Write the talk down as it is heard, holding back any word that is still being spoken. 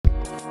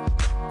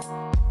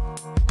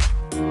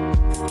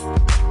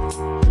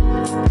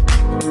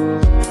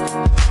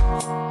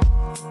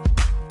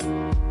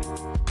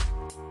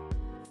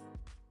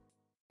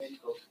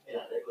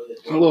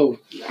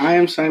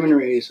am Simon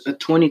Reyes, a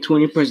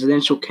 2020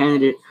 presidential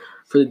candidate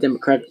for the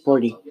Democratic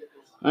Party.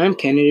 I am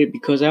candidate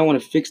because I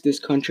want to fix this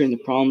country and the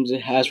problems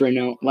it has right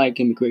now, like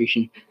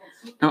immigration.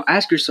 Now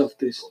ask yourself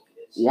this.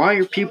 Why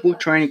are people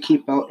trying to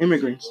keep out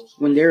immigrants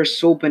when they are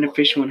so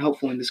beneficial and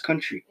helpful in this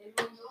country?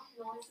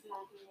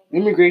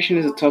 Immigration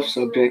is a tough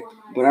subject,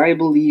 but I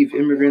believe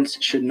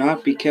immigrants should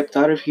not be kept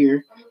out of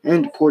here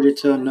and deported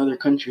to another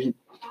country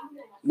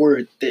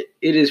where it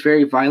is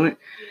very violent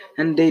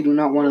and they do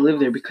not want to live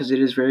there because it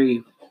is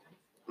very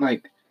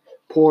like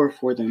poor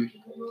for them.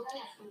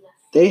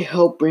 They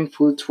help bring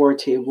food to our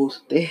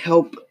tables. They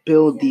help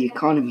build the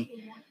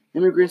economy.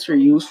 Immigrants are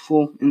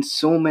useful in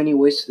so many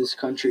ways to this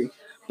country,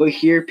 but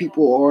here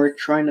people are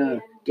trying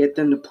to get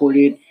them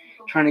deported,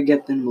 trying to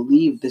get them to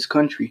leave this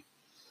country.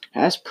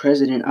 As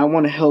president, I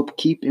want to help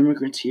keep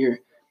immigrants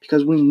here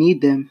because we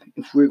need them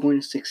if we're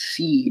going to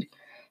succeed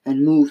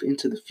and move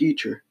into the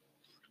future.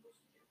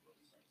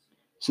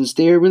 Since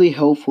they are really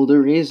helpful,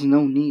 there is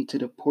no need to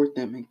deport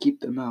them and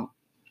keep them out.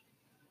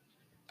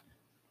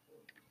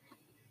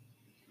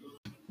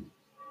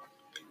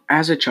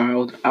 As a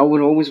child, I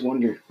would always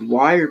wonder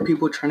why are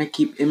people trying to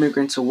keep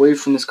immigrants away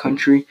from this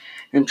country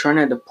and trying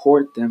to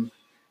deport them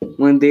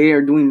when they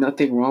are doing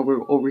nothing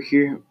wrong over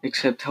here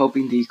except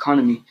helping the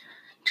economy,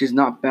 which is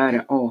not bad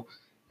at all.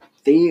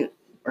 They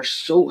are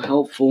so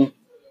helpful,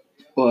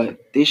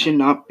 but they should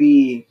not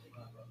be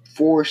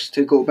forced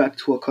to go back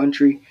to a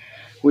country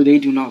where they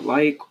do not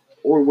like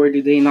or where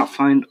do they not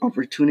find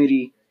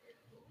opportunity.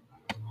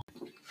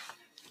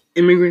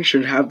 Immigrants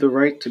should have the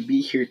right to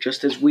be here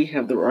just as we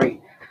have the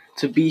right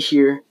to be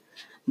here.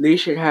 They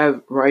should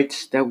have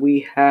rights that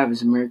we have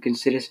as American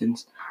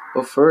citizens.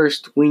 But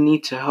first, we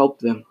need to help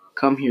them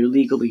come here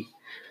legally.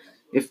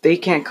 If they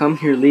can't come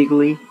here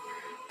legally,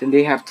 then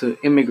they have to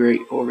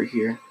immigrate over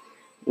here,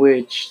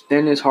 which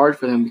then is hard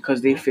for them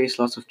because they face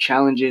lots of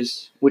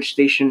challenges which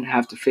they shouldn't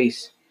have to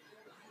face.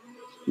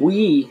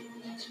 We,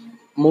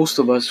 most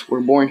of us,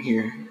 were born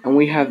here, and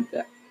we had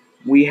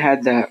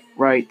that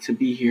right to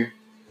be here.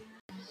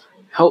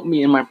 Help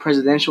me in my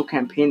presidential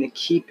campaign to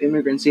keep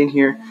immigrants in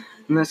here,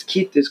 and let's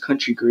keep this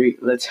country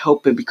great. Let's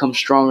help it become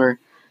stronger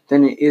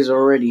than it is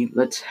already.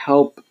 Let's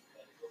help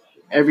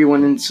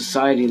everyone in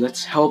society.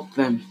 Let's help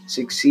them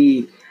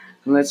succeed,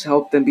 and let's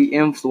help them be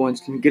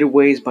influenced and get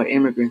ways by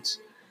immigrants.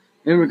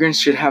 Immigrants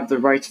should have the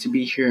rights to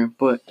be here,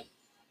 but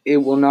it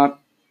will not